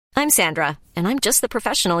I'm Sandra, and I'm just the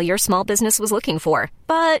professional your small business was looking for.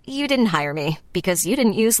 But you didn't hire me because you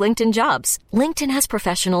didn't use LinkedIn Jobs. LinkedIn has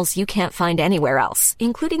professionals you can't find anywhere else,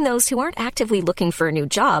 including those who aren't actively looking for a new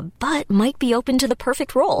job, but might be open to the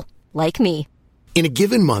perfect role, like me. In a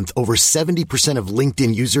given month, over 70% of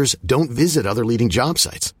LinkedIn users don't visit other leading job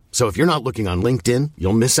sites. So if you're not looking on LinkedIn,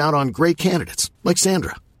 you'll miss out on great candidates like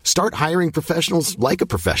Sandra. Start hiring professionals like a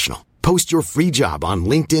professional. Post your free job on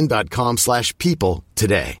linkedin.com/people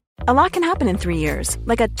today. A lot can happen in 3 years,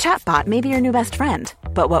 like a chatbot may be your new best friend.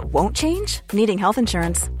 But what won't change? Needing health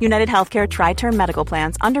insurance. United Healthcare Tri-Term Medical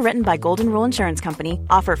Plans, underwritten by Golden Rule Insurance Company,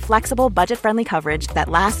 offer flexible, budget-friendly coverage that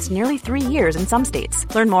lasts nearly 3 years in some states.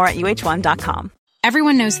 Learn more at uh1.com.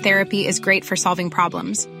 Everyone knows therapy is great for solving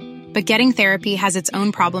problems. But getting therapy has its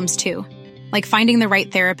own problems too. Like finding the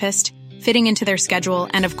right therapist, fitting into their schedule,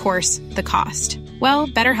 and of course, the cost. Well,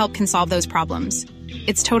 BetterHelp can solve those problems.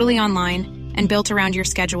 It's totally online and built around your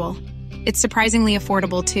schedule. It's surprisingly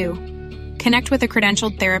affordable, too. Connect with a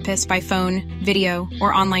credentialed therapist by phone, video,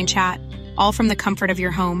 or online chat, all from the comfort of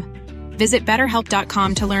your home. Visit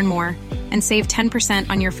BetterHelp.com to learn more and save 10%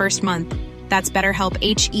 on your first month. That's BetterHelp,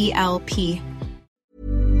 H-E-L-P.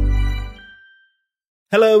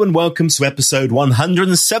 Hello and welcome to episode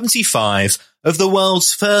 175 of the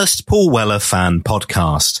world's first Paul Weller fan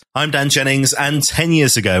podcast. I'm Dan Jennings, and 10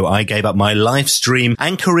 years ago I gave up my life dream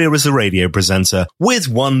and career as a radio presenter with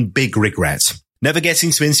one big regret: never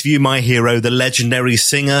getting to interview my hero, the legendary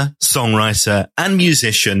singer, songwriter and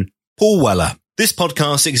musician, Paul Weller. This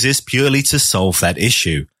podcast exists purely to solve that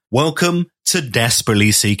issue. Welcome to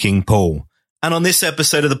Desperately Seeking Paul. And on this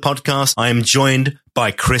episode of the podcast, I am joined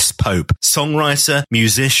by Chris Pope, songwriter,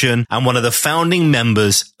 musician, and one of the founding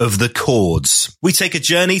members of the Chords. We take a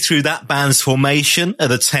journey through that band's formation at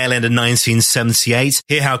the tail end of 1978,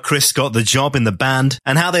 hear how Chris got the job in the band,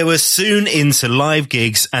 and how they were soon into live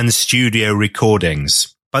gigs and studio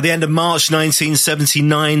recordings. By the end of March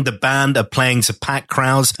 1979, the band are playing to packed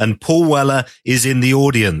crowds and Paul Weller is in the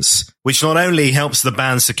audience, which not only helps the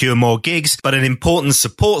band secure more gigs, but an important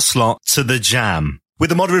support slot to the Jam.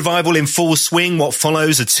 With the mod revival in full swing, what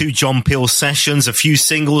follows are 2 John Peel sessions, a few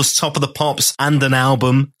singles, Top of the Pops, and an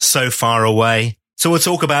album, So Far Away. So we'll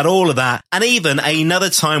talk about all of that, and even another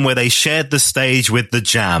time where they shared the stage with the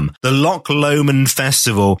Jam, the Loch Lomond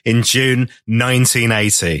Festival in June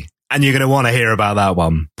 1980. And you're going to want to hear about that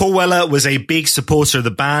one. Paul Weller was a big supporter of the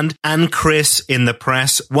band, and Chris in the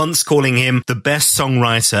press, once calling him the best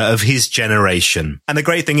songwriter of his generation. And the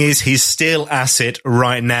great thing is he's still at it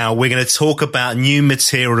right now. We're going to talk about new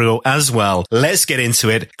material as well. Let's get into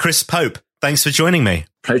it. Chris Pope, thanks for joining me.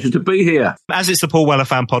 Pleasure to be here. As it's the Paul Weller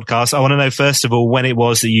fan podcast, I want to know, first of all, when it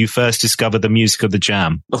was that you first discovered the music of the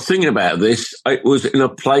Jam. I was thinking about this. It was in a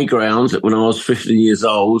playground when I was 15 years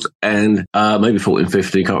old, and maybe 14,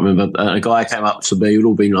 15, can't remember. A guy came up to me, we'd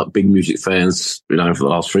all been like big music fans, for the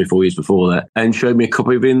last 3 or 4 years before that, and showed me a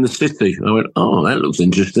copy of In the City. I went, oh, that looks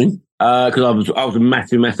interesting. Because I was a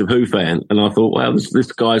massive Who fan, and I thought, wow,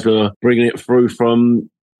 this guy's bringing it through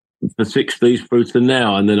from the 60s through to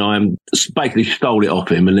now, and then I basically stole it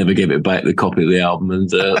off him and never gave it back, the copy of the album, and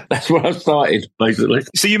that's where I started, basically.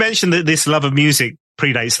 So you mentioned that this love of music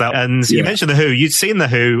predates that, and you mentioned The Who. You'd seen The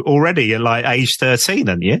Who already at like age 13,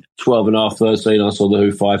 hadn't you? 12 and a half, 13, I saw The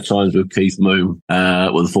Who 5 times with Keith Moon,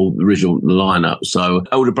 with the full original lineup. So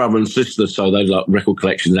older brother and sister, so they had like record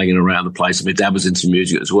collections hanging around the place. And my dad was into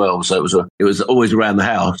music as well, so it was always around the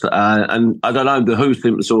house. And I don't know, The Who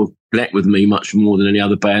seemed to sort of connect with me much more than any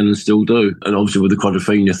other band, and still do. And obviously with the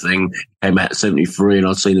Quadrophenia thing, came out in 73 and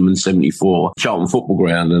I'd seen them in 74, Charlton Football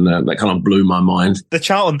Ground, and that kind of blew my mind. The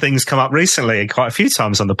Charlton thing's come up recently quite a few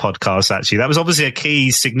times on the podcast, actually. That was obviously a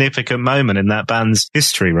key, significant moment in that band's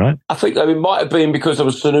history, right? I think it might have been because there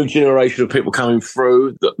was a new generation of people coming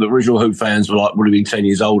through. The original Who fans would have been 10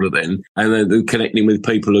 years older then, and then they're connecting with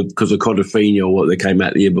people because of Quadrophenia or what they came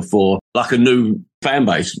out the year before, like a new fan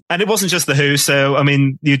base. And it wasn't just The Who. So, I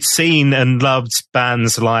mean, you'd seen and loved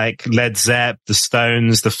bands like Led Zepp, The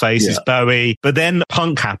Stones, The Faces, Bowie, but then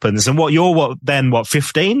punk happens. And you're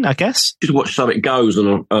 15, I guess? Just watched So It Goes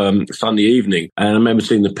on a Sunday evening, and I remember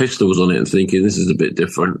seeing the Pistols on it and thinking, this is a bit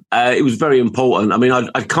different. It was very important. I mean,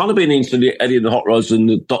 I'd kind of been into the Eddie and the Hot Rods and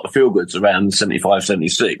the Dr. Feelgoods around 75,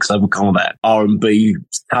 76. They were kind of that R&B,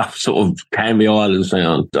 tough sort of Canvey Island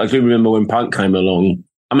sound. I do remember when punk came along.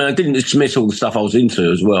 I mean, I didn't dismiss all the stuff I was into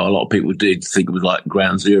as well. A lot of people did think it was like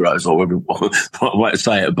Ground Zeroes or whatever way to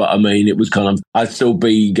say it. But I mean, it was kind of, I'd still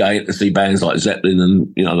be going to see bands like Zeppelin and,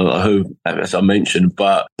 the Who, as I mentioned.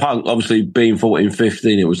 But punk, obviously being 14,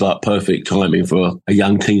 15, it was like perfect timing for a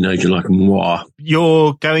young teenager like moi.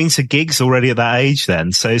 you're going to gigs already at that age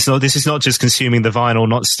then. So this is not just consuming the vinyl,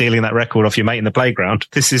 not stealing that record off your mate in the playground.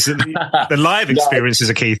 This is the live experience is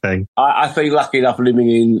a key thing. I feel lucky enough living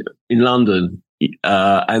in London.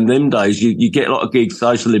 And them days, you get a lot of gigs.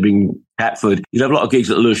 I used to live in Catford. You'd have a lot of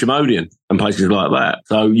gigs at the Lewisham Odeon and places like that.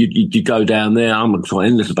 So you go down there. I'm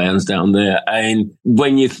trying endless bands down there. And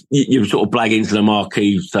when you sort of blag into the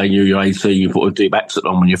marquee saying you're 18, you put a deep accent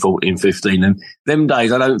on when you're 14, 15. And them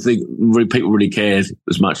days, I don't think people really cared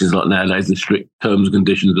as much as like nowadays. The strict terms and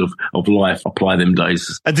conditions of life apply them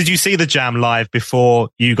days. And did you see the Jam live before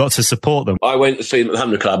you got to support them? I went to see them at the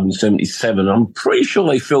 100 Club in 77. I'm pretty sure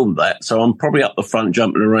they filmed that. So I'm probably up the front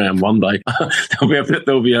jumping around one day.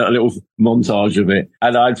 there'll be a little montage of it.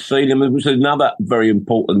 And I'd seen him. It was another very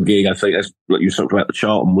important gig. I think that's what you talked about, the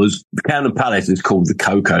Charlton, was the Camden Palace is called the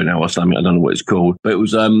Coco now or something. I don't know what it's called. But it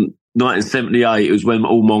was 1978, it was when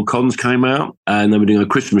all Mon Cons came out and they were doing a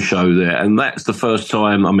Christmas show there. And that's the first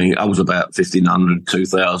time, I mean, I was about 1500,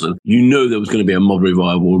 2000. You knew there was going to be a mob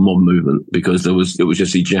revival, a mob movement, because it was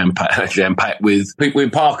just jam-packed with people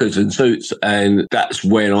in parkas and suits. And that's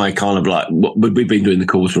when I kind of like, we've been doing the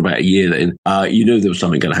Chords for about a year then. You knew there was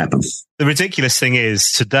something going to happen. The ridiculous thing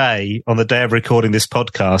is, today, on the day of recording this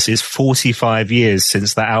podcast, is 45 years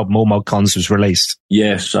since that album, All Mod Cons, was released.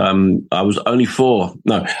 Yes, I was only 4.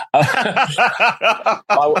 No. I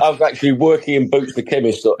was actually working in Boots the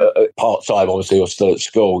Chemist part-time, obviously. I was still at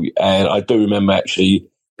school. And I do remember actually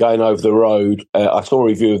going over the road. I saw a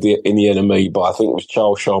review of In the Enemy by, I think it was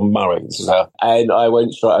Charles Sean Murray. And I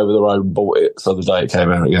went straight over the road and bought it. So the day it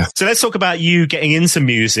came out, yeah. So let's talk about you getting into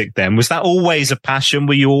music then. Was that always a passion?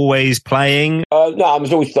 Were you always playing? No, I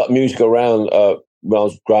was always like music around when I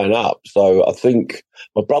was growing up. So I think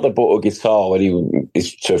my brother bought a guitar when he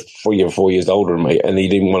is 3 or 4 years older than me, and he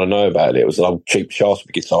didn't want to know about it. It was an old cheap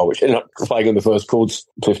Shaftesbury guitar, which ended up playing on the first Chords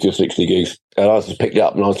 50 or 60 gigs. And I just picked it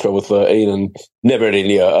up when I was 12 or 13 and never had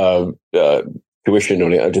any tuition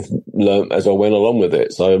on it. I just learned as I went along with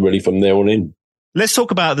it. So really from there on in. Let's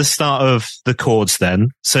talk about the start of the Chords then.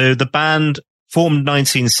 So the band formed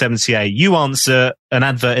 1978. You answer an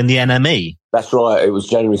advert in the NME. That's right. It was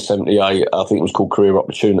January 78. I think it was called Career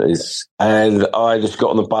Opportunities. And I just got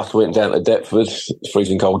on the bus, went down to Deptford,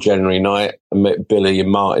 freezing cold January night, and met Billy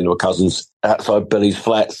and Martin, who were cousins, outside Billy's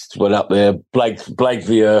flats. Went up there, blagged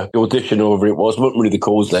the audition or whatever it was. Wasn't really the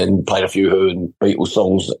Chords then, played a few Who and Beatles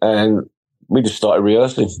songs. And we just started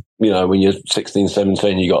rehearsing. You know, when you're 16,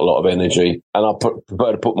 17, you got a lot of energy. And I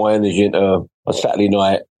prefer to put my energy into a Saturday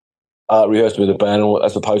night, rehearsing with a band,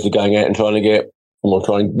 as opposed to going out and trying to get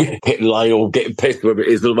laid or get pissed, whatever it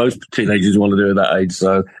is that most teenagers want to do at that age.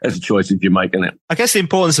 So it's a choice if you're making it. I guess the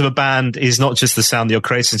importance of a band is not just the sound that you're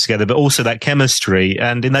creating together, but also that chemistry.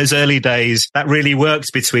 And in those early days, that really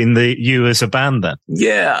worked between you as a band then.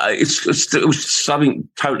 Yeah, it was something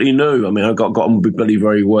totally new. I mean, I got on with Billy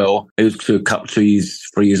very well. He was 3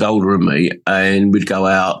 years older than me, and we'd go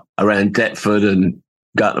out around Deptford and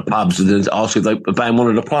go to the pubs and then ask if the band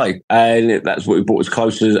wanted to play. And that's what we brought as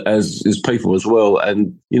close as people as well.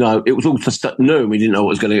 And, you know, it was all just new and we didn't know what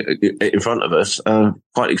was going to get in front of us.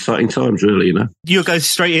 Quite exciting times, really, you know. You'll go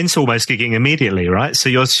straight into almost gigging immediately, right? So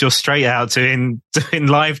you're straight out doing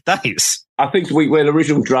live dates. I think we had an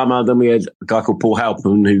original drummer, then we had a guy called Paul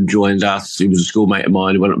Halpin who joined us. He was a schoolmate of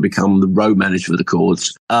mine who went on to become the road manager for the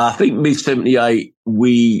Chords. I think mid-78,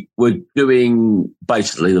 we were doing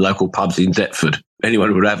basically the local pubs in Deptford.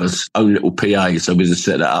 Anyone would have us own little PA, so we just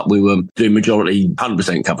set that up. We were doing majority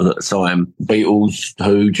 100% covers at the time. Beatles,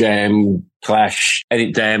 Who, Jam, Clash,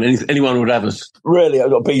 Edit Damn, anyone would have us. Really, I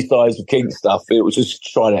got B-sides for King stuff. It was just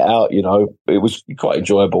trying it out, you know. It was quite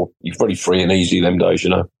enjoyable. You're pretty free and easy them days, you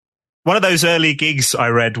know. One of those early gigs I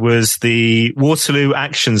read was the Waterloo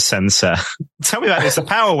Action Centre. Tell me about this. The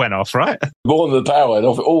power went off, right? More than the power went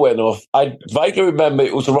off. It all went off. I vaguely remember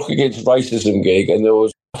it was a Rock Against Racism gig, and there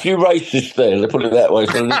was a few racists there, let's put it that way.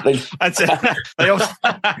 So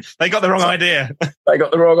they got the wrong idea. They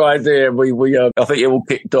got the wrong idea. I think it all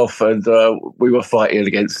kicked off, and we were fighting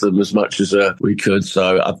against them as much as we could.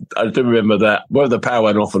 So I do remember that. Whether the power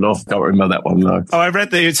went off and off, can't remember that one, though. Oh, I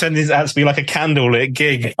read that it turned out to be like a candlelit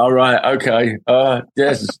gig. All right, okay.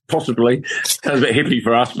 Yes, possibly. Sounds a bit hippie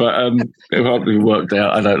for us, but it probably worked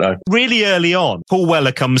out. I don't know. Really early on, Paul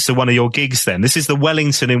Weller comes to one of your gigs then. This is the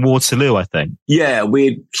Wellington in Waterloo, I think. Yeah,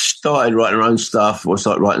 we started writing our own stuff, or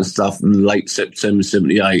started writing stuff in late September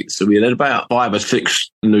 78. So we had about 5 or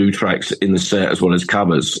 6 new tracks in the set as well as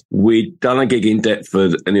covers. We'd done a gig in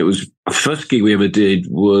Deptford, and it was the first gig we ever did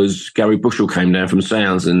was Gary Bushell came down from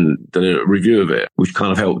Sounds and did a review of it, which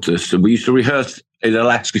kind of helped us. So we used to rehearse in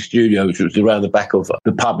Alaska studio, which was around the back of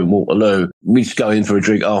the pub in Waterloo. We used to go in for a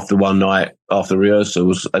drink after one night, after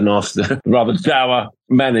rehearsals, and asked the rather dour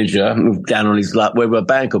manager, down on his luck, whether a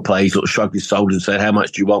band could play. He sort of shrugged his shoulders and said, "How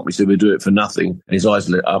much do you want?" We said, "We'll do it for nothing." And his eyes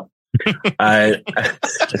lit up.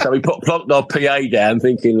 So we plonked our PA down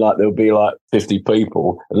thinking like there'll be like 50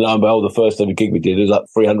 people, and lo and behold, the first ever gig we did was like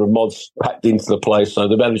 300 mods packed into the place. So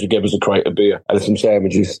the manager gave us a crate of beer and some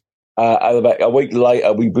sandwiches. And about a week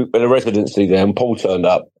later we booked a residency there, and Paul turned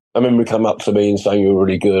up. I remember he came up to me and saying, "You were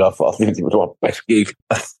really good." I think it was my best gig.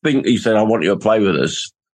 I think he said, "I want you to play with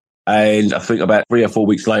us." And I think about 3 or 4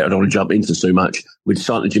 weeks later, I don't want to jump into too much, we'd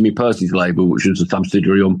signed to Jimmy Percy's label, which was a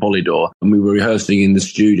subsidiary on Polydor. And we were rehearsing in the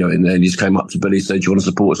studio in there, and he just came up to Billy and said, "Do you want to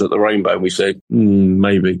support us at the Rainbow?" And we said,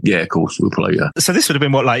 maybe. Yeah, of course, we'll play, yeah. So this would have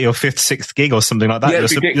been what, like your 5th, 6th gig or something like that?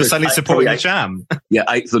 Yeah, you're suddenly supporting a jam. Yeah,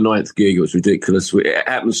 8th or 9th gig. It was ridiculous. It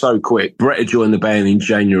happened so quick. Brett had joined the band in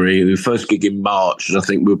January, the first gig in March, and I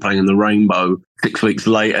think we were playing in the Rainbow 6 weeks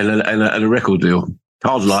later, and a record deal.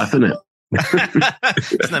 Hard life, isn't it?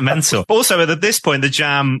 Isn't that mental? Also, at this point, the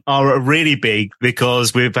Jam are really big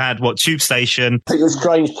because we've had Tube Station. I think the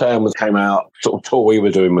Strange Town came out, sort of tour we were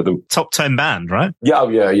doing with them. Top 10 band, right? Yeah.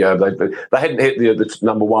 They hadn't hit the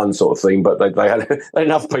number one sort of thing, but they had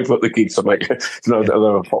enough people at the gigs to make it, they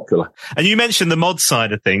were popular. And you mentioned the mod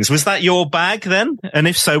side of things. Was that your bag then? And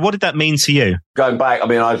if so, what did that mean to you? Going back, I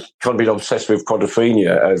mean, I've kind of been obsessed with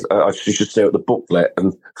Quadrophenia. As I should stare at the booklet,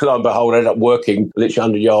 and lo and behold, I ended up working literally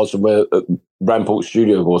 100 yards from where Rampart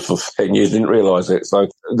Studio was for 10 years, didn't realise it. So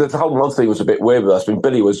the whole mod thing was a bit weird with us. I mean,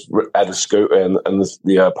 Billy had a scooter and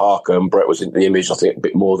the Parker, and Brett was in the Image, I think, a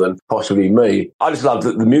bit more than possibly me. I just loved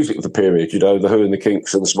the music of the period, the Who and the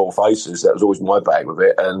Kinks and the Small Faces. That was always my bag with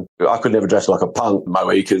it. And I could never dress like a punk,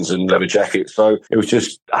 Mohicans and leather jackets. So it was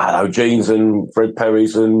just, I don't know, jeans and Fred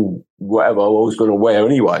Perry's and whatever I was going to wear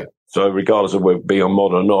anyway. So regardless of whether being on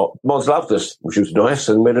mod or not, mods loved us, which was nice,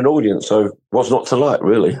 and we had an audience. So what's not to like,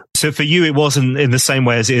 really? So for you, it wasn't in the same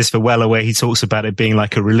way as it is for Weller, where he talks about it being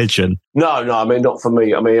like a religion. No, I mean, not for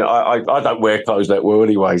me. I mean, I don't wear clothes that well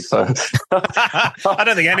anyway, so. I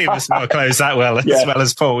don't think any of us wear clothes that well, as well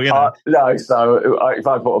as Paul, No, so if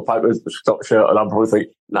I put a paper stock shirt on, I'm probably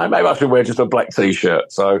thinking, no, maybe I should wear just a black T-shirt.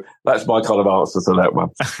 So that's my kind of answer to that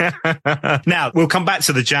one. Now, we'll come back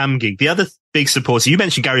to the Jam gig. The other big supporter, you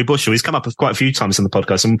mentioned Gary Bushell. He's come up quite a few times on the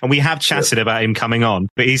podcast, and we have chatted about him coming on.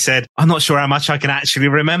 But he said, "I'm not sure how much I can actually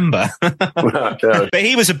remember." But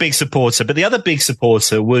he was a big supporter. But the other big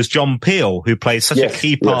supporter was John Peel, who played such a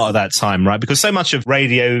key part of that time, right? Because so much of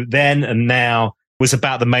radio then and now was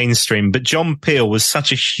about the mainstream, but John Peel was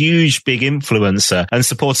such a huge, big influencer and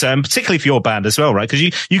supporter, and particularly for your band as well, right? Because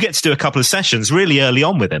you get to do a couple of sessions really early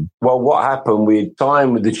on with him. Well, what happened, we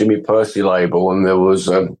signed with the Jimmy Percy label, and there was,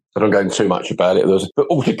 I don't go into too much about it, there was an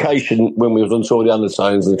altercation when we was on tour with the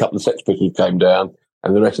Undertones, and a couple of Sex Pistols came down,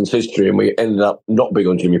 and the rest is history, and we ended up not being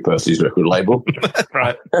on Jimmy Percy's record label.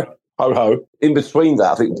 Right. Ho ho. In between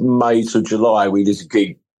that, I think May to July, we did a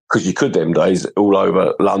gig, because you could them days, all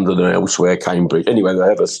over London and elsewhere, Cambridge, anywhere they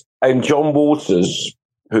have us. And John Waters,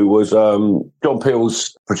 who was John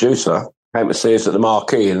Peel's producer, came to see us at the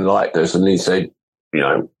Marquee and liked us, and he said,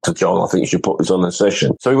 to John, "I think you should put this on the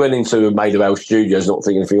session." So we went into Maid of Our Studios, not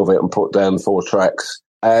thinking anything of it, and put down 4 tracks.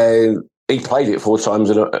 And he played it 4 times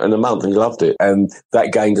in a month, and he loved it. And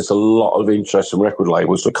that gained us a lot of interest from record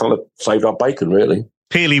labels, so it kind of saved our bacon, really.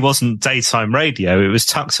 Peely wasn't daytime radio. It was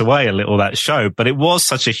tucked away a little, that show, but it was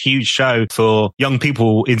such a huge show for young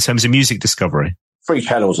people in terms of music discovery. 3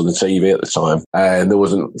 channels on the TV at the time, and there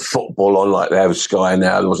wasn't football on like they have Sky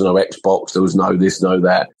now. There was no Xbox. There was no this, no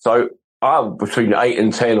that. So between 8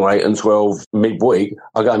 and 10 or 8 and 12 midweek,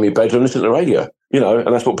 I go in my bedroom and listen to the radio.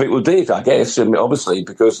 And that's what people did, I guess, and obviously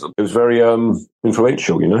because it was very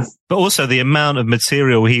influential, But also the amount of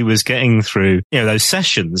material he was getting through, those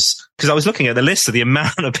sessions, because I was looking at the list of the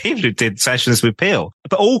amount of people who did sessions with Peel,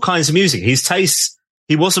 but all kinds of music. His tastes,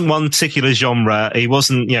 he wasn't one particular genre. He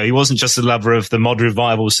wasn't just a lover of the mod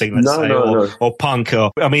revival scene, or punk.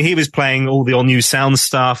 He was playing all the all-new sound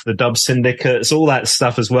stuff, the Dub Syndicates, all that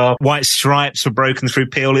stuff as well. White Stripes were broken through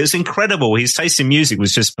Peel. It was incredible. His taste in music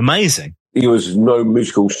was just amazing. He was no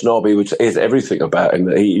musical snob. He was everything about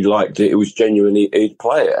him. He liked it. It was genuine. He'd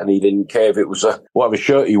play it, and he didn't care if it was whatever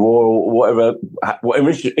shirt you wore or whatever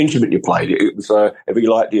instrument you played. It was if he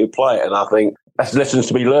liked it, he'd play it. And I think that's lessons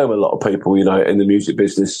to be learned with a lot of people, in the music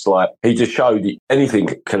business. Like, he just showed that anything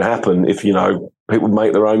can happen if, people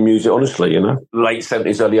make their own music, honestly, Late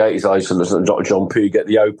 70s, early 80s, I used to listen to Dr. John Pugh. You get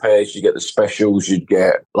the Opez, you get the specials, you'd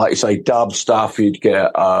get, like you say, dub stuff, you'd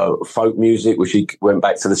get folk music, which he went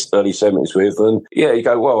back to the early 70s with. And yeah, you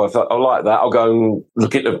go, well, I like that. I'll go and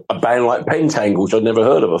look at a band like Pentangle, which I'd never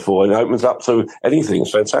heard of before, and it opens up to anything.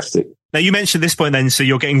 It's fantastic. Now, you mentioned this point then, so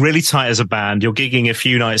you're getting really tight as a band. You're gigging a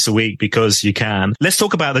few nights a week because you can. Let's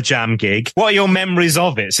talk about the Jam gig. What are your memories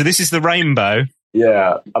of it? So this is the Rainbow.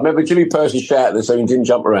 Yeah, I remember Jimmy Percy shouting and saying he didn't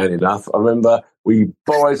jump around enough. I remember we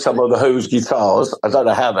borrowed some of the Who's guitars. I don't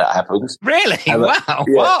know how that happened. Really? Wow.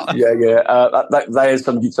 Yeah, what? Yeah. They had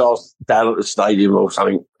some guitars down at the stadium or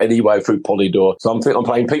something, anyway, through Polydor. So I'm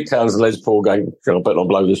playing Pete Townsend and Les Paul going, I better not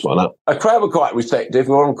blow this one up. A crowd were quite receptive.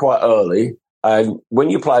 We were on quite early. And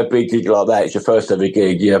when you play a big gig like that, it's your first ever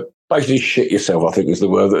gig, you basically shit yourself, I think is the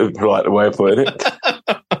word, polite way of putting it.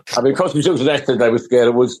 I mean, Crosby, Stills and Nash, they were scared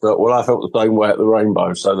of Woodstock. Well, I felt the same way at the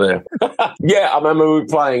Rainbow, so there. Yeah, I remember we were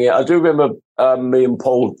playing it. I do remember me and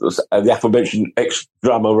Paul, the aforementioned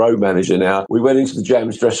ex-drummer, road manager now, we went into the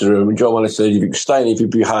Jam's dressing room and John Wanner said, if you can stay in, if you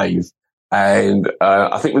behave. And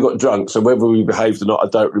I think we got drunk, so whether we behaved or not, I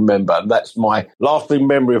don't remember. And that's my lasting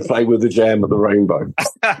memory of playing with the Jam at the Rainbow.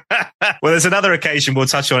 Well, there's another occasion we'll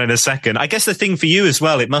touch on in a second. I guess the thing for you as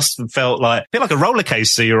well, it must have felt like a roller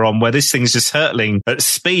coaster you're on, where this thing's just hurtling at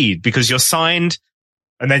speed because you're signed,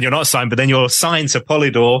 and then you're not signed, but then you're signed to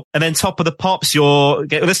Polydor, and then Top of the Pops,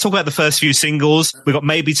 let's talk about the first few singles. We've got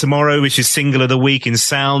Maybe Tomorrow, which is single of the week in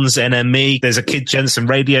Sounds, NME. There's a Kid Jensen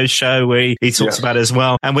radio show where he talks about it as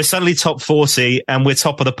well. And we're suddenly top 40 and we're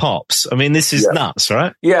Top of the Pops. I mean, this is nuts,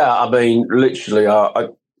 right? Yeah, I mean, literally,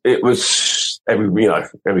 it was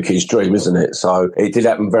every kid's dream, isn't it? So it did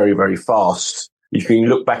happen very, very fast. You can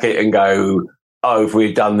look back at it and go, oh, if we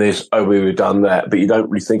had done this, oh, we would have done that. But you don't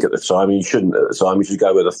really think at the time. You shouldn't at the time. You should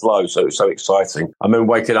go with the flow. So it's so exciting. I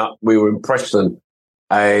remember waking up, we were in Preston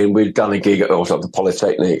and we'd done a gig at the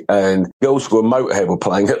Polytechnic, and Girls School and Motorhead were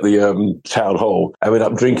playing at the town hall. I ended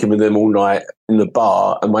up drinking with them all night in the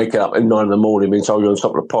bar and waking up at 9 a.m. being told you're on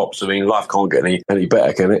Top of the Pops. I mean, life can't get any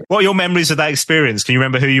better, can it? What are your memories of that experience? Can you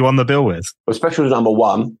remember who you won the bill with? Especially number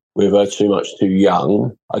one with Too Much Too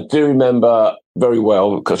Young. I do remember very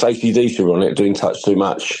well because AC/DC were on it doing Touch Too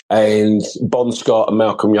Much, and Bon Scott and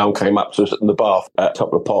Malcolm Young came up to us in the bar at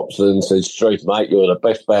Top of the Pops and said, "Street, mate, you're the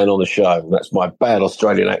best band on the show." And that's my bad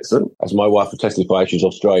Australian accent, as my wife would testify, she's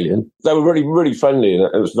Australian. They were really, really friendly, and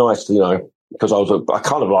it was nice, because I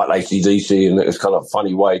kind of liked AC/DC in this kind of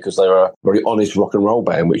funny way, because they were a very honest rock and roll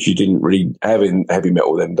band, which you didn't really have in heavy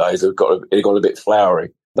metal them days. It got a bit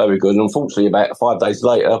flowery. They were good. And unfortunately, about 5 days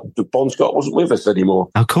later, Bon Scott wasn't with us anymore.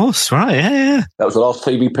 Of course, right. Yeah. That was the last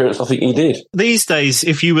TV appearance I think he did. These days,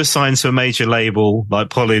 if you were signed to a major label like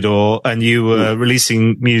Polydor and you were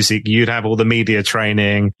releasing music, you'd have all the media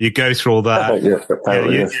training. You'd go through all that.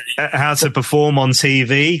 How to perform on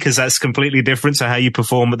TV, because that's completely different to how you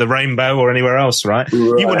perform at the Rainbow or anywhere else, right?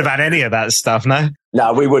 You wouldn't have had any of that stuff, no?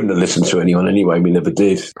 No, we wouldn't have listened to anyone anyway. We never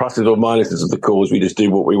did. Pluses or minuses of the cause, we just did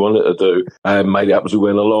what we wanted to do and made it up as we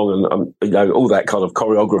went along. And all that kind of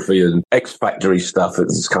choreography and X Factory stuff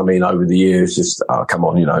that's come in over the years. Just, come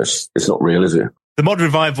on, it's not real, is it? The mod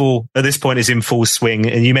revival at this point is in full swing.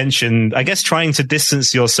 And you mentioned, I guess, trying to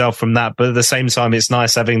distance yourself from that. But at the same time, it's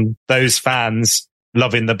nice having those fans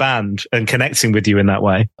loving the band and connecting with you in that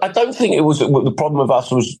way. I don't think it was the problem with us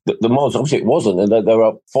was the mods. Obviously it wasn't, and they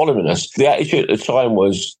were following us. The attitude at the time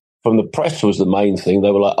was, from the press, was the main thing.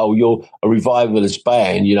 They were like, "Oh, you're a revivalist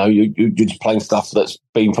band, you're just playing stuff that's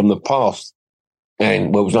been from the past."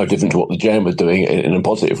 And, well, it was no different to what the Jam were doing in a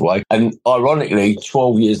positive way. And ironically,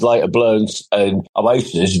 12 years later, Blur and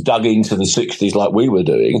Oasis dug into the 60s like we were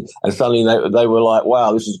doing, and suddenly they were like,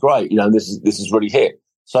 "Wow, this is great, this is really hit."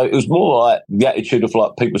 So it was more like the attitude of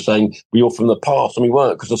like people saying, "We're from the past," and we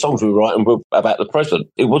weren't, because the songs we were writing were about the present.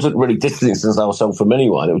 It wasn't really distancing ourselves from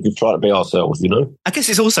anyone. It was just trying to be ourselves, I guess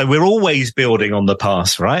it's also, we're always building on the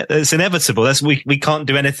past, right? It's inevitable. We can't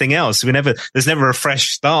do anything else. There's never a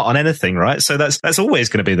fresh start on anything, right? So that's always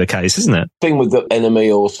going to be the case, isn't it? The thing with the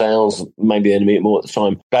NME or Sounds, maybe NME more at the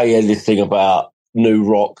time, they had this thing about new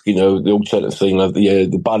rock, the alternative thing of the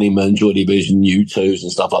Bunnymen, Joy Division, U2s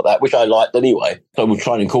and stuff like that, which I liked anyway. So we're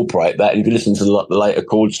trying to incorporate that. And if you listen to the later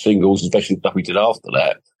Chords singles, especially the stuff we did after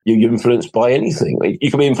that, you're influenced by anything. You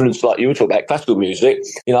can be influenced, like you were talking about classical music.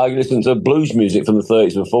 You listen to blues music from the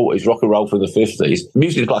 30s and 40s, rock and roll from the 50s.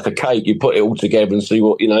 Music is like a cake. You put it all together and see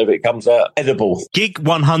what, if it comes out edible. Gig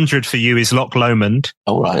 100 for you is Loch Lomond.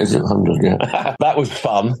 Oh, right. Is it 100? Yeah. That was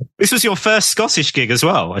fun. This was your first Scottish gig as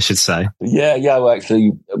well, I should say. Yeah. Well,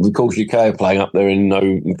 actually, of course, UK are playing up there in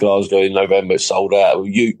Glasgow in November. It sold out.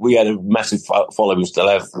 We had a massive following, still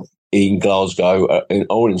have, in Glasgow,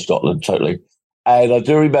 or in Scotland, totally. And I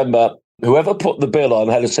do remember whoever put the bill on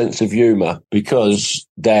had a sense of humour, because,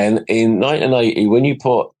 Dan, in 1980, when you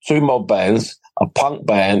put two mob bands, a punk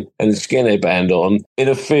band and a skinhead band on in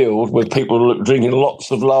a field with people drinking lots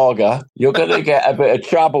of lager, you're going to get a bit of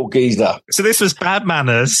trouble, geezer. So this was Bad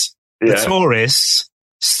Manners, the Tourists,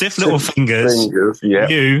 Stiff Little Fingers,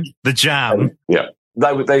 you, the Jam.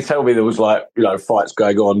 And, they tell me there was fights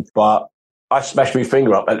going on, but I smashed my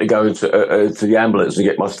finger up, had to go to the ambulance and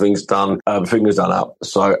get my fingers done up.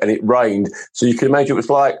 So, and it rained. So you can imagine it was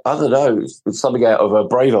like, I don't know, it's something out of a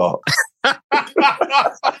Braveheart.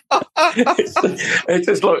 It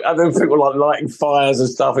just looked, and then people like lighting fires and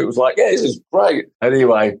stuff. It was like, yeah, this is great.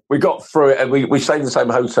 Anyway, we got through it, and we stayed in the same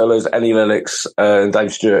hotel as Annie Lennox and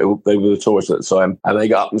Dave Stewart. They were the tourists at the time, and they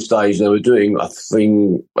got up on stage and they were doing, I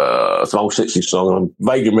think, some old 60s song.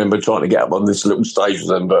 I vaguely remember trying to get up on this little stage with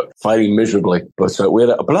them, but failing miserably. But we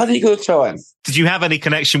had a bloody good time. Did you have any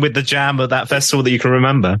connection with the Jam at that festival that you can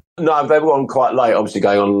remember? No, they were on quite late, obviously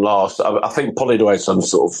going on last. I think Polydor had some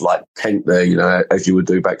sort of like tent there, as you would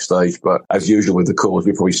do backstage. But as usual with the Chords,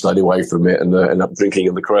 we probably stayed away from it and ended up drinking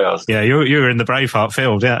in the crowd. Yeah, you were in the Braveheart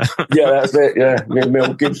field, yeah. Yeah, that's it, yeah. Me and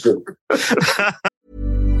Mel Gibson.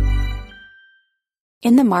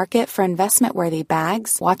 In the market for investment-worthy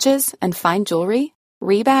bags, watches, and fine jewelry,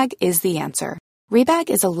 Rebag is the answer. Rebag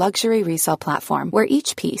is a luxury resale platform where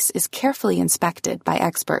each piece is carefully inspected by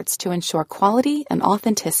experts to ensure quality and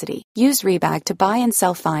authenticity. Use Rebag to buy and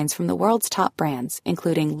sell finds from the world's top brands,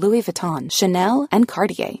 including Louis Vuitton, Chanel, and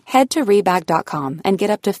Cartier. Head to Rebag.com and get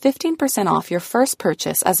up to 15% off your first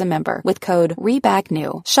purchase as a member with code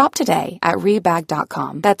REBAGNEW. Shop today at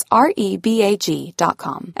Rebag.com. That's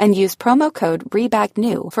REBAG.com. And use promo code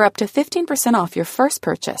REBAGNEW for up to 15% off your first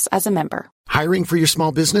purchase as a member. Hiring for your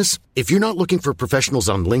small business? If you're not looking for professionals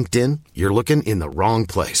on LinkedIn, you're looking in the wrong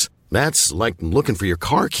place. That's like looking for your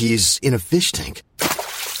car keys in a fish tank.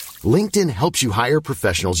 LinkedIn helps you hire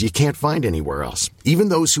professionals you can't find anywhere else, even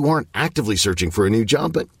those who aren't actively searching for a new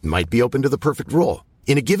job but might be open to the perfect role.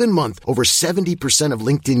 In a given month, over 70% of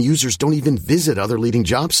LinkedIn users don't even visit other leading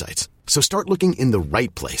job sites. So start looking in the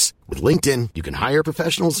right place. With LinkedIn, you can hire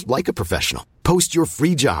professionals like a professional. Post your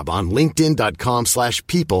free job on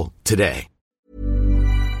linkedin.com/people today.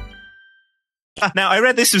 Now, I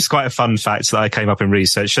read this was quite a fun fact that I came up in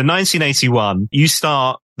research. So 1981, you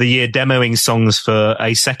start the year demoing songs for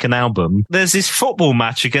a second album. There's this football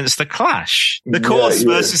match against The Clash. The Chords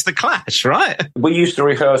versus The Clash, right? We used to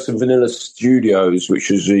rehearse in Vanilla Studios, which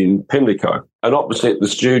was in Pimlico. And opposite the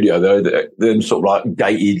studio, they're sort of like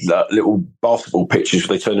gated little basketball pitches.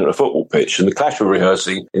 They turned into a football pitch. And The Clash were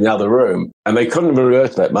rehearsing in the other room. And they couldn't even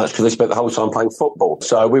rehearse that much because they spent the whole time playing football.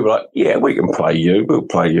 So we were like, yeah, we can play you. We'll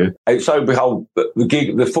play you. And so, behold,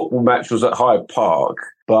 the football match was at Hyde Park.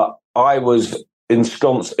 But I was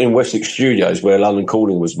ensconced in Wessex Studios where London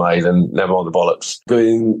Calling was made, and never mind the bollocks,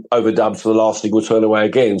 doing overdubs for The Last Thing Will Turn Away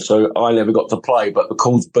Again. So I never got to play, but the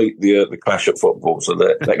Chords beat the Clash at football. So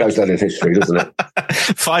that goes down in history, doesn't it?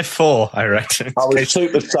 5-4, I reckon. I was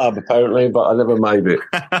super sub, apparently, but I never made it.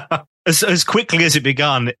 As quickly as it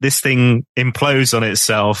began, this thing implodes on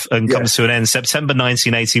itself and comes to an end September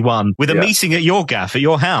 1981 with a meeting at your gaff, at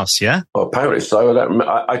your house, yeah? Well, apparently so.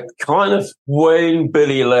 I kind of, when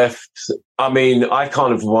Billy left, I mean, I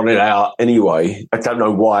kind of wanted out anyway. I don't know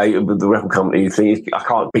why the record company thing. I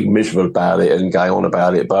can't be miserable about it and go on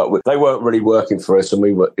about it, but they weren't really working for us, and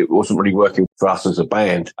it wasn't really working for us as a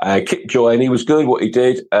band. Kip Joyner, he was good what he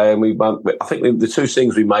did, and I think the two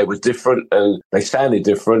things we made was different, and they sounded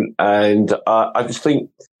different, and I just think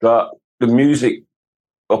that the music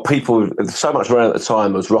of people, so much around at the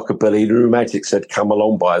time was rockabilly. The Romantics had come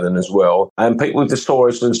along by then as well, and people just saw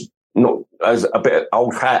us as a bit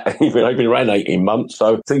old hat, even though we've been around 18 months.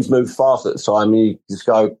 So things move fast at the time. And you just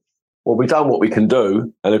go, well, we've done what we can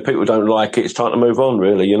do. And if people don't like it, it's time to move on,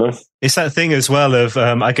 really, It's that thing as well of,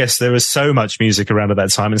 I guess there was so much music around at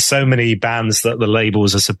that time and so many bands that the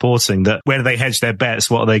labels are supporting that where do they hedge their bets?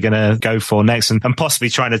 What are they going to go for next? And possibly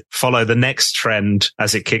trying to follow the next trend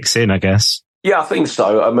as it kicks in, I guess. Yeah, I think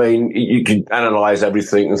so. I mean, you can analyse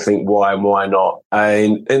everything and think why and why not.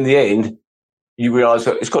 And in the end, you realise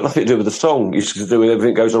that it's got nothing to do with the song. It's to do with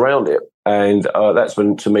everything that goes around it. And that's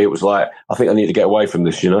when, to me, it was like, I think I need to get away from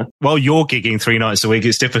this, Well, you're gigging 3 nights a week.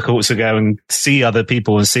 It's difficult to go and see other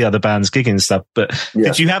people and see other bands gigging and stuff. But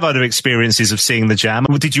did you have other experiences of seeing the Jam?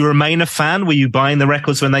 Did you remain a fan? Were you buying the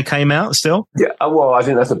records when they came out still? Yeah, well, I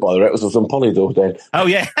didn't have to buy the records. I was on Polydor then. Oh,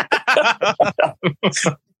 yeah.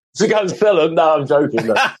 to go and sell them. No, I'm joking.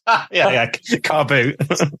 No. yeah, car boot.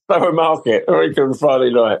 Soho Market, on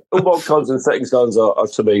Friday night. All my cons and setting guns are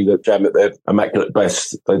to me the Jam at their immaculate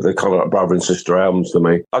best. They're kind of like brother and sister albums to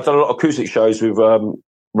me. I've done a lot of acoustic shows with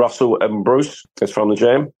Russell and Bruce. That's from the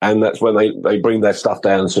Jam, and that's when they bring their stuff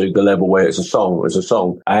down to the level where it's a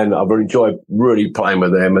song. And I've enjoyed really playing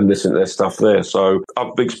with them and listening to their stuff there. So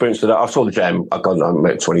I've experienced that. I saw the Jam. I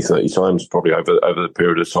met 20, 30 times probably over the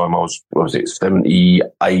period of time. I was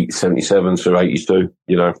 78, 77 through 82,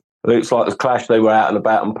 you know. It's like the Clash, they were out and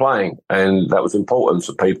about and playing, and that was important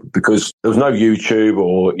to people because there was no YouTube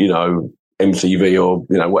or, you know, MTV or,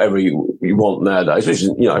 you know, whatever you want nowadays. Which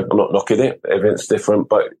is, you know, I'm not knocking it. Everything's different.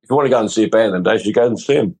 But if you want to go and see a band them days, you go and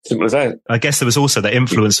see them. Simple as that. I guess there was also the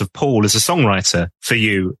influence of Paul as a songwriter for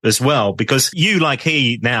you as well, because you, like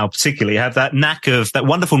he now particularly, have that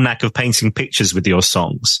wonderful knack of painting pictures with your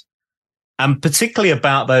songs. And particularly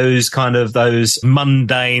about those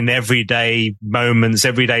mundane, everyday moments,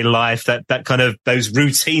 everyday life, that kind of those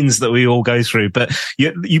routines that we all go through. But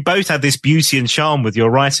you both have this beauty and charm with your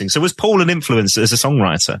writing. So was Paul an influence as a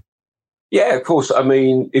songwriter? Yeah, of course. I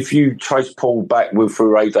mean, if you trace Paul back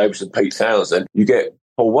through Ray Davis and Pete Townsend, you get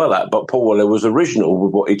Paul Weller, but Paul Weller was original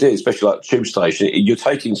with what he did, especially like Tube Station. You're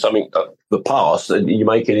taking something the past and you're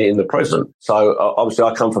making it in the present. So obviously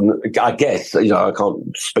I come from, I guess, you know, I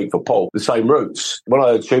can't speak for Paul, the same roots. When I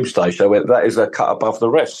heard Tube Station, I went, that is a cut above the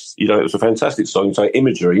rest. You know, it was a fantastic song, so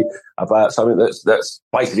imagery about something that's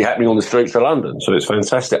basically happening on the streets of London. So it's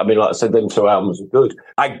fantastic. I mean, like I said, them two albums are good.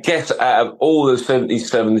 I guess out of all the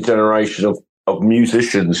 77 generation of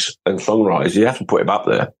musicians and songwriters, you have to put him up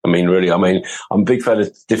there. I mean, really, I'm a big fan of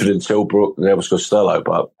Difford and Tilbrook and Elvis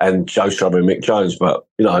Costello, and Joe Strummer and Mick Jones, but,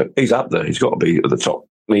 you know, he's up there. He's got to be at the top.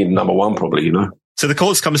 I mean, number one, probably, you know. So the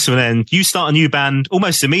Chords comes to an end. You start a new band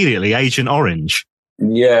almost immediately, Agent Orange.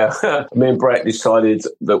 Yeah, me and Brett decided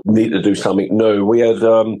that we needed to do something new. We did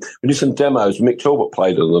some demos. Mick Talbot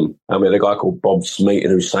played on them. I mean, a guy called Bob Smeaton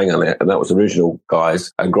who sang on it, and that was the original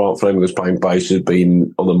guys. And Grant Fleming was playing bass, who'd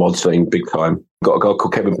been on the mod scene big time. Got a guy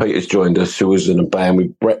called Kevin Peters joined us, who was in a band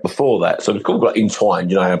with Brett before that. So it's called like entwined,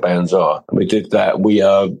 you know how bands are. And we did that. We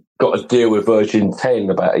got a deal with Virgin 10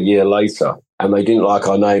 about a year later, and they didn't like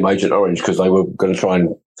our name, Agent Orange, because they were going to try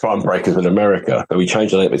and break us in America. So we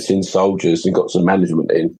changed our name to Tin Soldiers and got some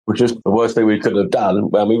management in, which is the worst thing we could have done.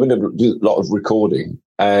 Well, we did a lot of recording,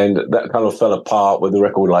 and that kind of fell apart with the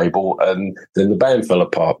record label, and then the band fell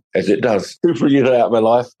apart, as it does. Super years out of my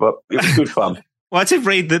life, but it was good fun. Well, I did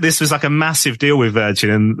read that this was like a massive deal with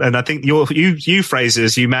Virgin, and I think you phrase it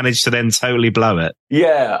as you managed to then totally blow it.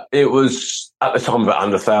 Yeah, it was at the time about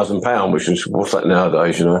under £1,000, which is what's that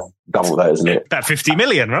nowadays, you know? Double that, isn't it? About 50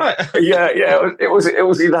 million, right? Yeah. It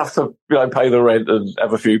was enough to, you know, pay the rent and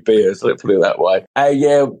have a few beers. Let's put it that way.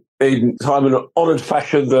 In time and honoured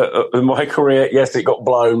fashion that in my career, yes, it got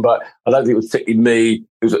blown, but I don't think it was particularly me.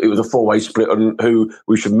 It was a four-way split on who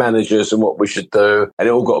we should manage us and what we should do, and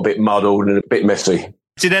it all got a bit muddled and a bit messy.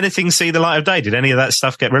 Did anything see the light of day? Did any of that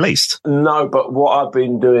stuff get released? No, but what I've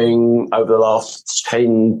been doing over the last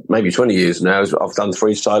 10, maybe 20 years now is I've done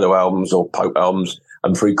 3 solo albums or Pope albums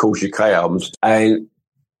and 3 Course UK albums, and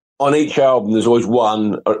on each album, there's always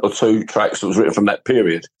 1 or 2 tracks that was written from that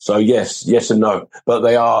period. So yes and no. But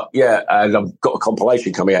they are, and I've got a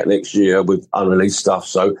compilation coming out next year with unreleased stuff.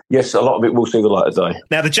 So yes, a lot of it will see the light of day.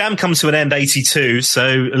 Now, the Jam comes to an end 82, so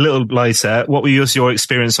a little later. What was your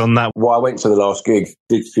experience on that? Well, I went to the last gig,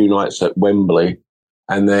 did a few nights at Wembley,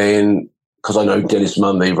 and then, because I know Dennis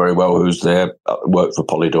Mundy very well, who's there, worked for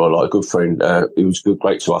Polydor, like a good friend. He was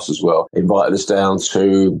great to us as well. Invited us down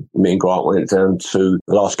me and Grant went down to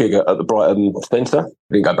the last gig at the Brighton Centre.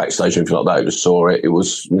 Didn't go backstage or anything like that. I just saw it. It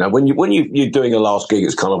was, you know, when you're doing a last gig,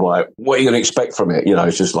 it's kind of like, what are you going to expect from it? You know,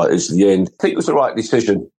 it's just like, it's the end. I think it was the right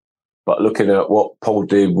decision. But looking at what Paul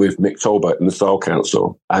did with Mick Talbot and the Style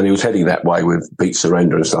Council, and he was heading that way with Beat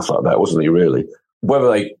Surrender and stuff like that, wasn't he, really? Whether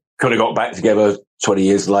they could have got back together 20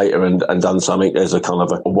 years later and done something as a kind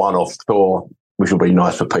of a one-off tour, which would be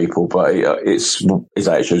nice for people, but it's his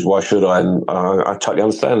attitude. Why should I? And I totally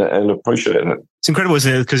understand it and appreciate it. It's incredible,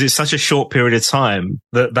 isn't it? Because it's such a short period of time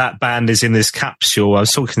that band is in this capsule. I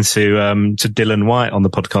was talking to Dylan White on the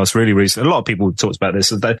podcast really recently. A lot of people talked about this.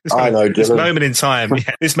 This moment in time,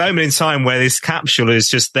 this moment in time where this capsule is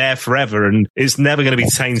just there forever and it's never going to be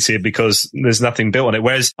tainted because there's nothing built on it.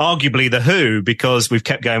 Whereas arguably the Who, because we've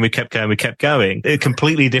kept going, a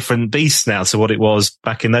completely different beast now to what it was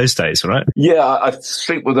back in those days, right? Yeah, I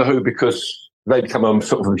think with the Who because they become a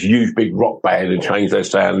sort of huge, big rock band and change their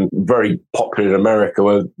sound, very popular in America.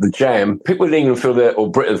 Where the Jam, people in England feel that,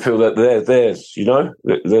 or Britain feel that they're theirs, you know?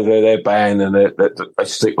 They're their band and they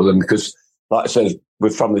stick with them because like I said,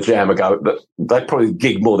 with From the Jam ago, that they probably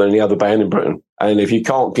gig more than any other band in Britain. And if you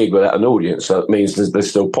can't gig without an audience, that means they're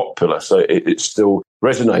still popular. So it still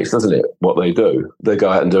resonates, doesn't it, what they do? They go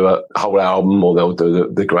out and do a whole album, or they'll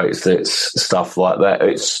do the greatest hits, stuff like that.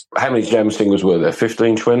 It's how many Jam singles were there?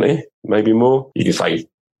 15, 20, maybe more? You can say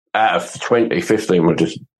out of 20, 15 were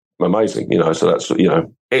just amazing, so that's,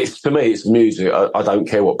 it's, to me, it's music. I don't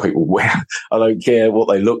care what people wear. I don't care what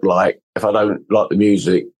they look like. If I don't like the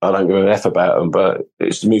music, I don't give an F about them, but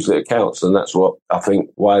it's the music that counts. And that's what I think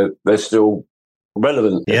why they're still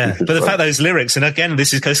relevant. Yeah. But the fact those lyrics, and again,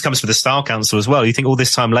 this comes from the Style Council as well. You think all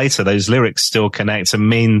this time later, those lyrics still connect and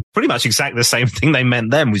mean pretty much exactly the same thing they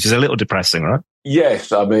meant then, which is a little depressing, right?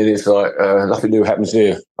 Yes, I mean, it's like nothing new happens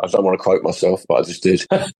here. I don't want to quote myself, but I just did.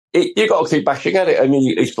 You got to keep bashing at it. I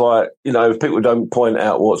mean, it's like, if people don't point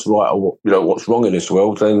out what's right or what's wrong in this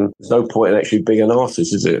world, then there's no point in actually being an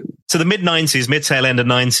artist, is it? So the mid-90s, mid-tail end of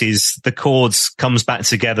 90s, the Chords comes back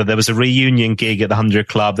together. There was a reunion gig at the 100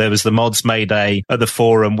 Club. There was the Mods Mayday at the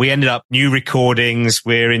Forum. We ended up new recordings.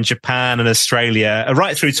 We're in Japan and Australia,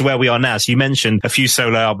 right through to where we are now. So you mentioned a few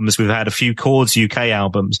solo albums. We've had a few Chords UK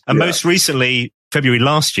albums. And most recently, February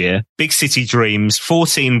last year, Big City Dreams,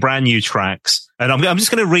 14 brand new tracks. And I'm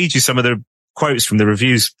just going to read you some of the quotes from the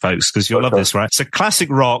reviews, folks, because you'll love this, right? So Classic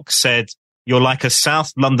Rock said, "You're like a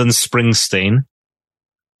South London Springsteen,"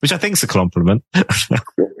 which I think is a compliment. Viva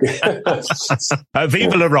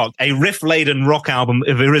La Rock, a riff-laden rock album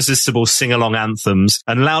of irresistible sing-along anthems,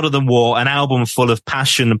 and Louder Than War, an album full of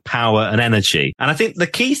passion, power, and energy. And I think the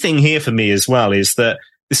key thing here for me as well is that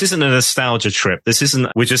this isn't a nostalgia trip. This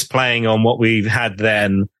isn't, we're just playing on what we had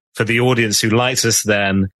then for the audience who liked us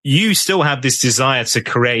then. You still have this desire to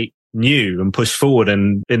create new and push forward.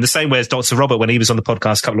 And in the same way as Dr. Robert, when he was on the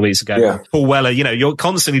podcast a couple of weeks ago, Paul Weller, you're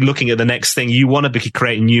constantly looking at the next thing. You want to be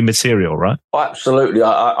creating new material, right? Absolutely.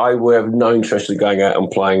 I would have no interest in going out and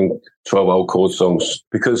playing 12 old chord songs,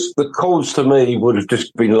 because the chords to me would have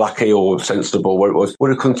just been lucky or sensible where it was,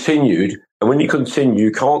 would have continued. And when you continue,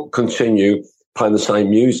 you can't continue playing the same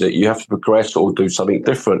music. You have to progress or do something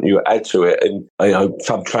different. You add to it and,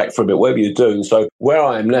 subtract from it, whatever you do. And so where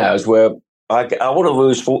I am now is where I would have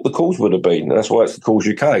always thought the Chords would have been. That's why it's the Chords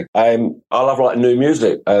UK. I love writing new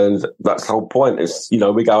music, and that's the whole point. Is,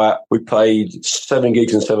 we go out, we played 7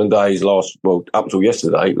 gigs in 7 days up until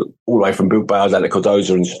yesterday, all the way from Bilbao down to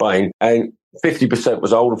Cordoza in Spain. And 50%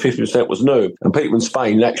 was old and 50% was new. And people in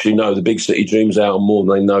Spain actually know the Big City Dreams album more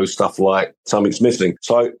than they know stuff like Something's Missing.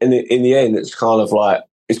 So in the end, it's kind of like,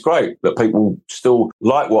 it's great that people still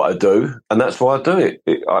like what I do, and that's why I do it.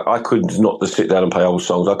 I couldn't not just sit down and play old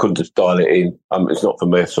songs. I couldn't just dial it in. It's not for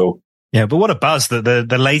me at all. Yeah, but what a buzz that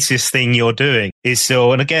the latest thing you're doing is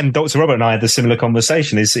still, and again, Dr. Robert and I had the similar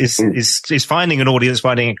conversation, is finding an audience,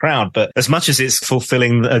 finding a crowd. But as much as it's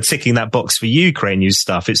fulfilling, ticking that box for you, creating new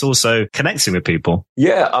stuff, it's also connecting with people.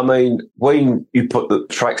 Yeah, I mean, when you put the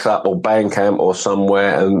tracks up or Bandcamp or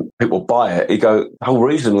somewhere and people buy it, the whole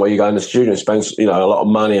reason why you go in the studio and spend, a lot of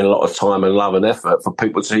money and a lot of time and love and effort for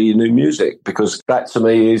people to hear your new music, because that to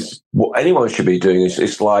me is what anyone should be doing.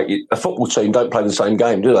 It's like a football team don't play the same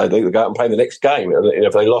game, do they? They go out and play the next game. And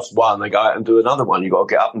if they lost one, they go out and do another one. You've got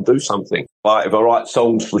to get up and do something. Like if I write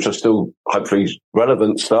songs which are still hopefully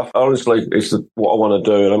relevant stuff, honestly, it's what I want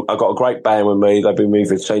to do. And I've got a great band with me. They've been with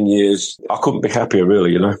me for 10 years. I couldn't be happier,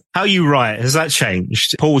 really, How you write, has that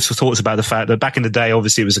changed? Paul talks about the fact that back in the day,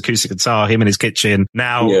 obviously it was acoustic guitar, him in his kitchen.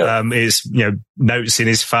 Now is, notes in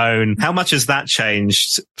his phone. How much has that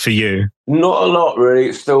changed for you? Not a lot, really.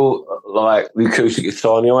 It's still like the acoustic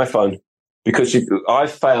guitar on the iPhone. Because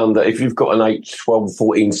I've found that if you've got an 8, 12,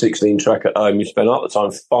 14, 16 track at home, you spend a lot of time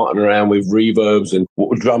farting around with reverbs and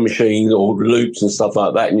drum machines or loops and stuff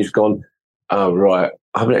like that. And you've gone, oh, right,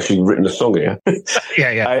 I haven't actually written a song here.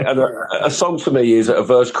 Yeah. And a song to me is a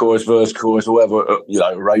verse, chorus, or whatever,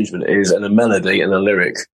 arrangement it is, and a melody and a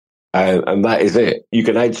lyric. And that is it. You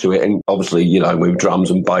can add to it, and obviously, with drums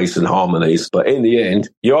and bass and harmonies. But in the end,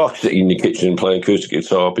 you are sitting in your kitchen playing acoustic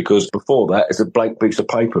guitar, because before that, it's a blank piece of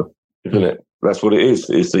paper. Isn't it? That's what it is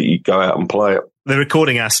that you go out and play it. The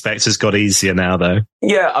recording aspect has got easier now, though.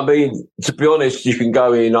 Yeah, I mean, to be honest, you can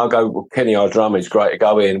go in. Kenny, our drummer, is great to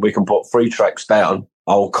go in. We can put 3 tracks down.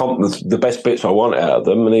 I'll comp the best bits I want out of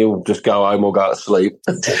them, and he'll just go home or go to sleep.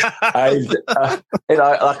 And,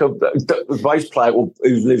 like a bass player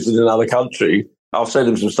who lives in another country, I'll send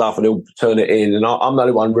him some stuff and he'll turn it in. And I'm the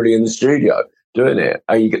only one really in the studio doing it.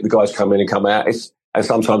 And you get the guys come in and come out. And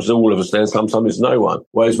sometimes all of us there, sometimes there's no one.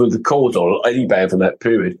 Whereas with the Chords or any band from that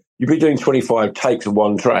period, you'd be doing 25 takes of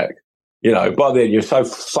one track. By then you're so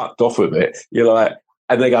fucked off with it. You're like,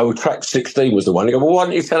 And they go, well, track 16 was the one. You go, well, why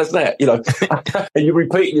didn't you tell us that? You know, and you're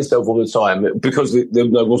repeating yourself all the time because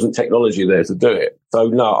there wasn't technology there to do it. So,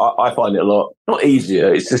 no, I find it a lot, not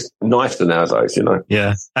easier. It's just nicer nowadays, you know.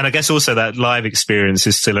 Yeah. And I guess also that live experience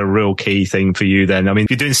is still a real key thing for you then. I mean,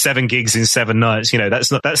 if you're doing 7 gigs in 7 nights, you know,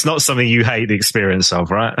 that's not something you hate the experience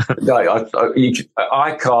of, right? No,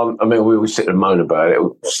 I can't. I mean, we always sit and moan about it. We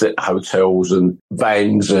sit at hotels and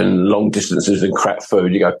vans and long distances and crap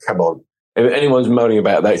food. You go, come on. If anyone's moaning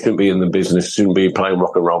about that, shouldn't be in the business, shouldn't be playing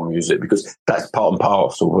rock and roll music, because that's part and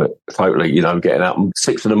parcel of it. Totally, you know, getting out at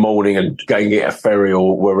 6 a.m. and going to get a ferry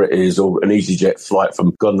or wherever it is, or an EasyJet flight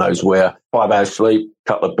from God knows where, 5 hours sleep,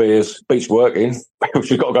 couple of beers, beach working, which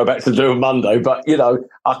you've got to go back to do on Monday. But, you know,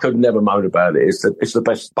 I could never moan about it. It's the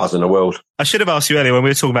best buzz in the world. I should have asked you earlier when we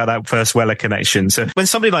were talking about that first Weller connection. So when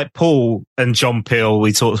somebody like Paul and John Peel,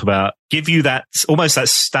 we talked about, give you that, almost that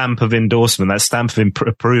stamp of endorsement, that stamp of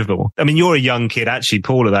approval. I mean, you're a young kid. Actually,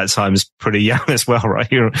 Paul at that time is pretty young as well, right?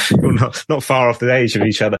 You're not far off the age of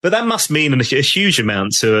each other. But that must mean a huge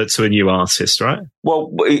amount to a new artist, right?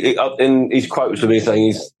 Well, in his quote to me saying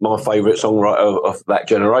he's my favourite songwriter of that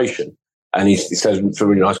generation. And he says some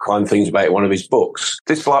really nice, kind things about it in one of his books.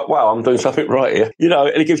 It's like, wow, I'm doing something right here. You know,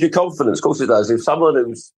 and it gives you confidence. Of course it does. If someone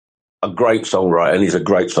who's a great songwriter, and he's a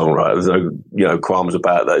great songwriter, there's no, you know, qualms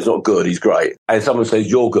about that. He's not good, he's great. And someone says,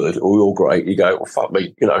 you're good or you're great, you go, well, fuck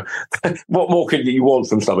me, you know. What more can you want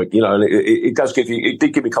from something, you know? And it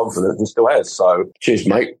did give me confidence and still has. So cheers,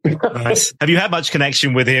 mate. Nice. Have you had much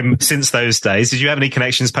connection with him since those days? Did you have any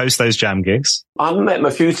connections post those jam gigs? I've met him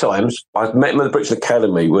a few times. I've met him at the British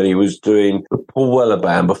Academy when he was doing the Paul Weller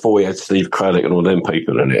band before he had Steve Craddock and all them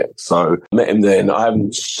people in it. So met him then. I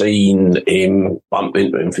haven't seen him, bump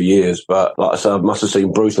into him for years, but like I said, I must have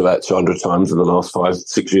seen Bruce about 200 times in the last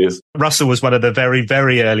 5-6 years. Russell was one of the very,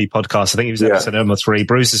 very early podcasts. I think he was episode number 3.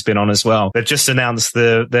 Bruce has been on as well. They've just announced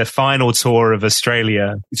their final tour of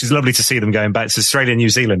Australia, which is lovely to see them going back to Australia and New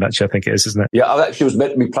Zealand, actually, I think it is, isn't it? Yeah, I actually was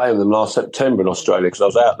meant to be playing them last September in Australia because I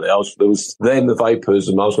was out there. There was them, the Vapors,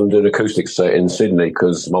 and I was going to do an acoustic set in Sydney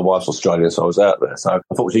because my wife's Australian, so I was out there. So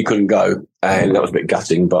unfortunately couldn't go, and that was a bit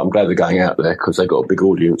gutting, but I'm glad they're going out there because they've got a big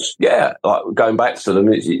audience. Yeah, like going back to them,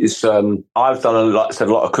 it's I've done, like I said,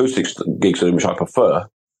 a lot of acoustic gigs with them, which I prefer.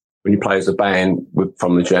 When you play as a band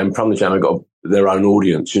from the Jam, they've got their own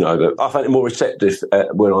audience, you know. I find it more receptive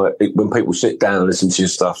when people sit down and listen to your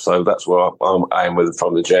stuff. So that's where I am with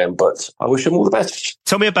From the Jam. But I wish them all the best.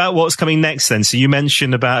 Tell me about what's coming next then. So you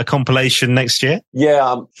mentioned about a compilation next year? Yeah,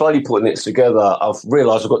 I'm slowly putting it together. I've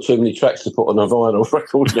realised I've got too many tracks to put on a vinyl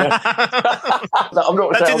record now.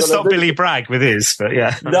 That didn't stop Billy Bragg with his, but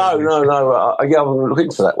yeah. No. Yeah, I'm looking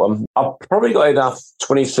into that one. I've probably got enough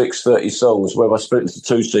 26, 30 songs where I split into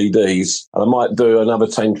 2 CDs, and I might do another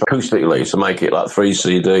 10 acoustically to make it like 3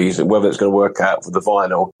 CDs, and whether it's going to work out for the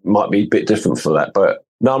vinyl might be a bit different for that. But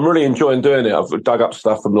no, I'm really enjoying doing it. I've dug up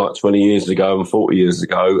stuff from like 20 years ago and 40 years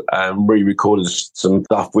ago and re-recorded some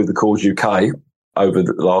stuff with the Chords UK over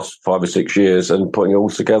the last 5 or 6 years and putting it all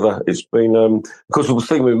together. It's been, because the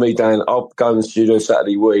thing with me, Dan, I'll go in the studio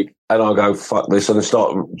Saturday week and I'll go, fuck this, and then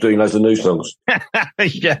start doing loads of new songs.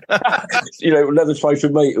 Yeah. You know, never supposed to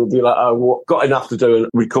me, it would be like, oh, got enough to do and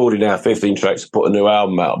recording now 15 tracks to put a new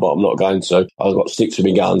album out, but I'm not going to. I've got to stick to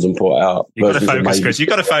my guns and put it out. You've got to focus, Chris. You've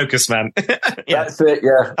got to focus, man. Yeah. That's it,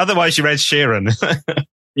 yeah. Otherwise, you're Ed Sheeran.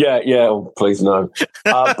 Yeah, oh, please no.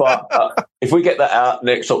 But if we get that out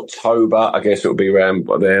next October, I guess it'll be around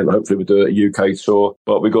by then. Hopefully we'll do a UK tour.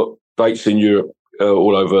 But we've got dates in Europe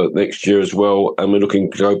all over next year as well. And we're looking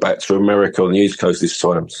to go back to America on the East Coast this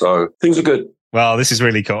time. So things are good. Well, this is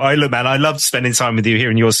really cool. Oh, look, man, I loved spending time with you,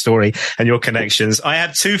 hearing your story and your connections. I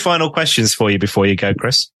have 2 final questions for you before you go,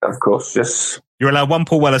 Chris. Of course, yes. You're allowed one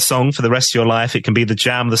Paul Weller song for the rest of your life. It can be the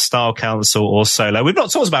Jam, the Style Council, or solo. We've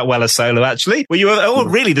not talked about Weller solo, actually. Were you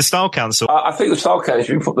really the Style Council? I think the Style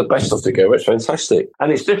Council, you put the best of together. It's fantastic.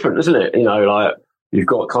 And it's different, isn't it? You know, like, you've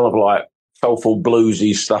got kind of like soulful,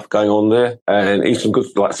 bluesy stuff going on there. And he's some good,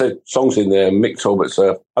 like I said, songs in there. Mick Talbot's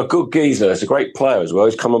a good geezer. He's a great player as well.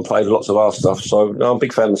 He's come and played lots of our stuff. So no, I'm a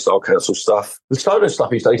big fan of the Style Council stuff. The solo stuff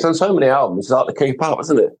he's done so many albums. It's hard to keep up,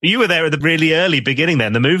 isn't it? You were there at the really early beginning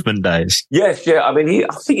then, the movement days. Yes, yeah. I mean,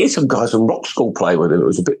 I think some guys from Rock School played with him. It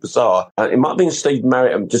was a bit bizarre. It might have been Steve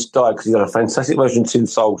Merritt just died because he had a fantastic version of Tin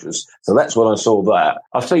Soldiers. So that's when I saw that.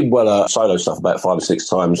 I've seen Weller solo stuff about 5 or 6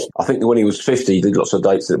 times. I think when he was 50, he did lots of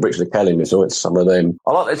dates at the British Academy, so I went to some of them.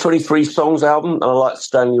 I like the 23 Songs album, and I like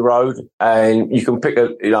Stanley Road. And you can pick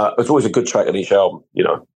there's always a good track on each album, you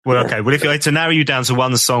know. Well, okay. Well, if you had to narrow you down to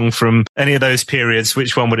one song from any of those periods,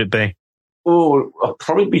 which one would it be? Oh, I'll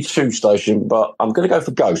probably be Tube Station, but I'm going to go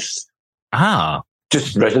for Ghost. Ah.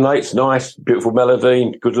 just resonates. Nice, beautiful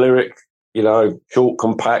melody, good lyric. Short,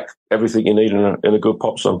 compact, everything you need in a good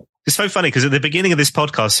pop song. It's so funny because at the beginning of this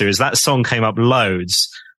podcast series, that song came up loads.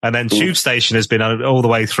 And then Tube Station has been all the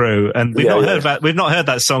way through, and we've not heard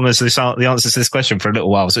that song as the answer to this question for a little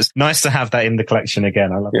while. So it's nice to have that in the collection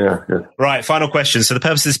again. I love it. Yeah. Right, final question. So the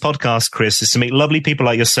purpose of this podcast, Chris, is to meet lovely people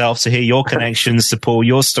like yourself, to hear your connections, to Paul,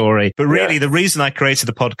 your story. But really, the reason I created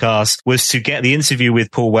the podcast was to get the interview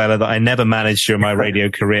with Paul Weller that I never managed during my radio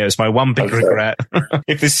career. It's my one big regret.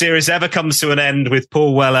 If this series ever comes to an end with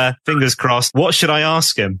Paul Weller, fingers crossed, what should I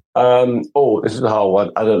ask him? This is a hard one.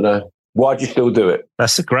 I don't know. Why'd you still do it?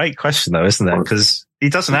 That's a great question, though, isn't it? Because he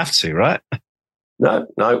doesn't have to, right? No.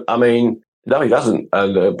 I mean, no, he doesn't.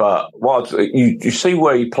 And but what you see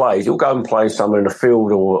where he plays, he'll go and play somewhere in a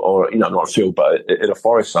field or not a field, but in a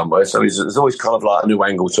forest somewhere. So there's always kind of like a new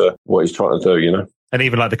angle to what he's trying to do, And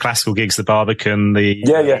even like the classical gigs, the Barbican,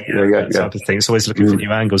 type of thing. It's always looking for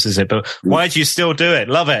new angles, isn't it? But why do you still do it?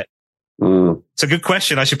 Love it. It's a good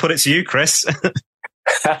question. I should put it to you, Chris.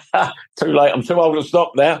 Too late. I'm too old to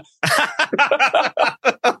stop now.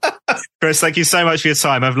 Chris, thank you so much for your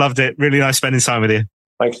time. I've loved it. Really nice spending time with you.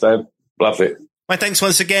 Thanks, Dave. Loved it. My thanks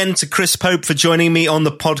once again to Chris Pope for joining me on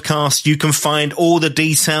the podcast. You can find all the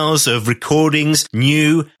details of recordings,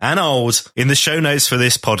 new and old, in the show notes for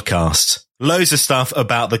this podcast. Loads of stuff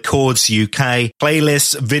about the Chords UK,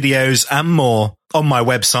 playlists, videos, and more on my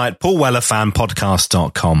website,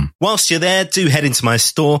 paulwellerfanpodcast.com. Whilst you're there, do head into my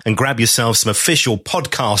store and grab yourself some official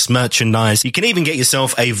podcast merchandise. You can even get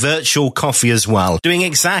yourself a virtual coffee as well. Doing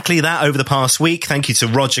exactly that over the past week. Thank you to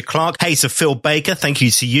Roger Clark. Hey to Phil Baker. Thank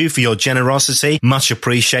you to you for your generosity. Much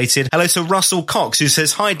appreciated. Hello to Russell Cox, who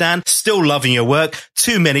says, hi Dan, still loving your work.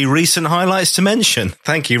 Too many recent highlights to mention.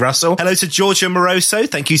 Thank you, Russell. Hello to Georgia Moroso.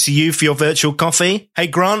 Thank you to you for your virtual coffee. Hey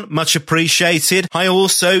Grant, much appreciated. Hi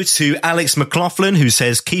also to Alex McLaughlin, who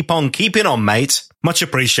says, keep on keeping on, mate. Much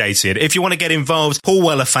appreciated. If you want to get involved,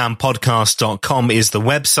 paulwellerfanpodcast.com is the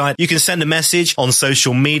website. You can send a message on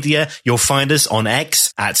social media. You'll find us on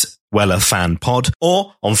X at WellerFanPod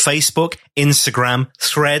or on Facebook, Instagram,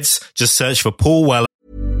 Threads. Just search for Paul Weller.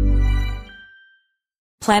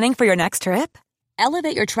 Planning for your next trip?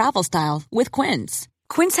 Elevate your travel style with Quince.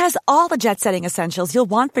 Quince has all the jet-setting essentials you'll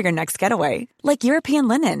want for your next getaway, like European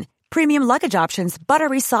linen, premium luggage options,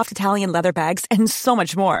 buttery soft Italian leather bags, and so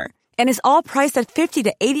much more. And is all priced at 50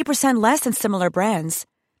 to 80% less than similar brands.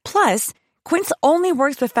 Plus, Quince only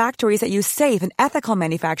works with factories that use safe and ethical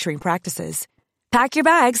manufacturing practices. Pack your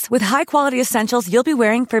bags with high-quality essentials you'll be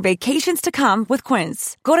wearing for vacations to come with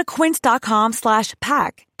Quince. Go to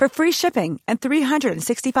quince.com/pack for free shipping and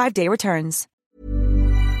 365-day returns.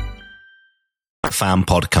 Fan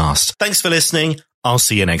podcast. Thanks for listening. I'll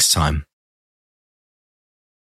see you next time.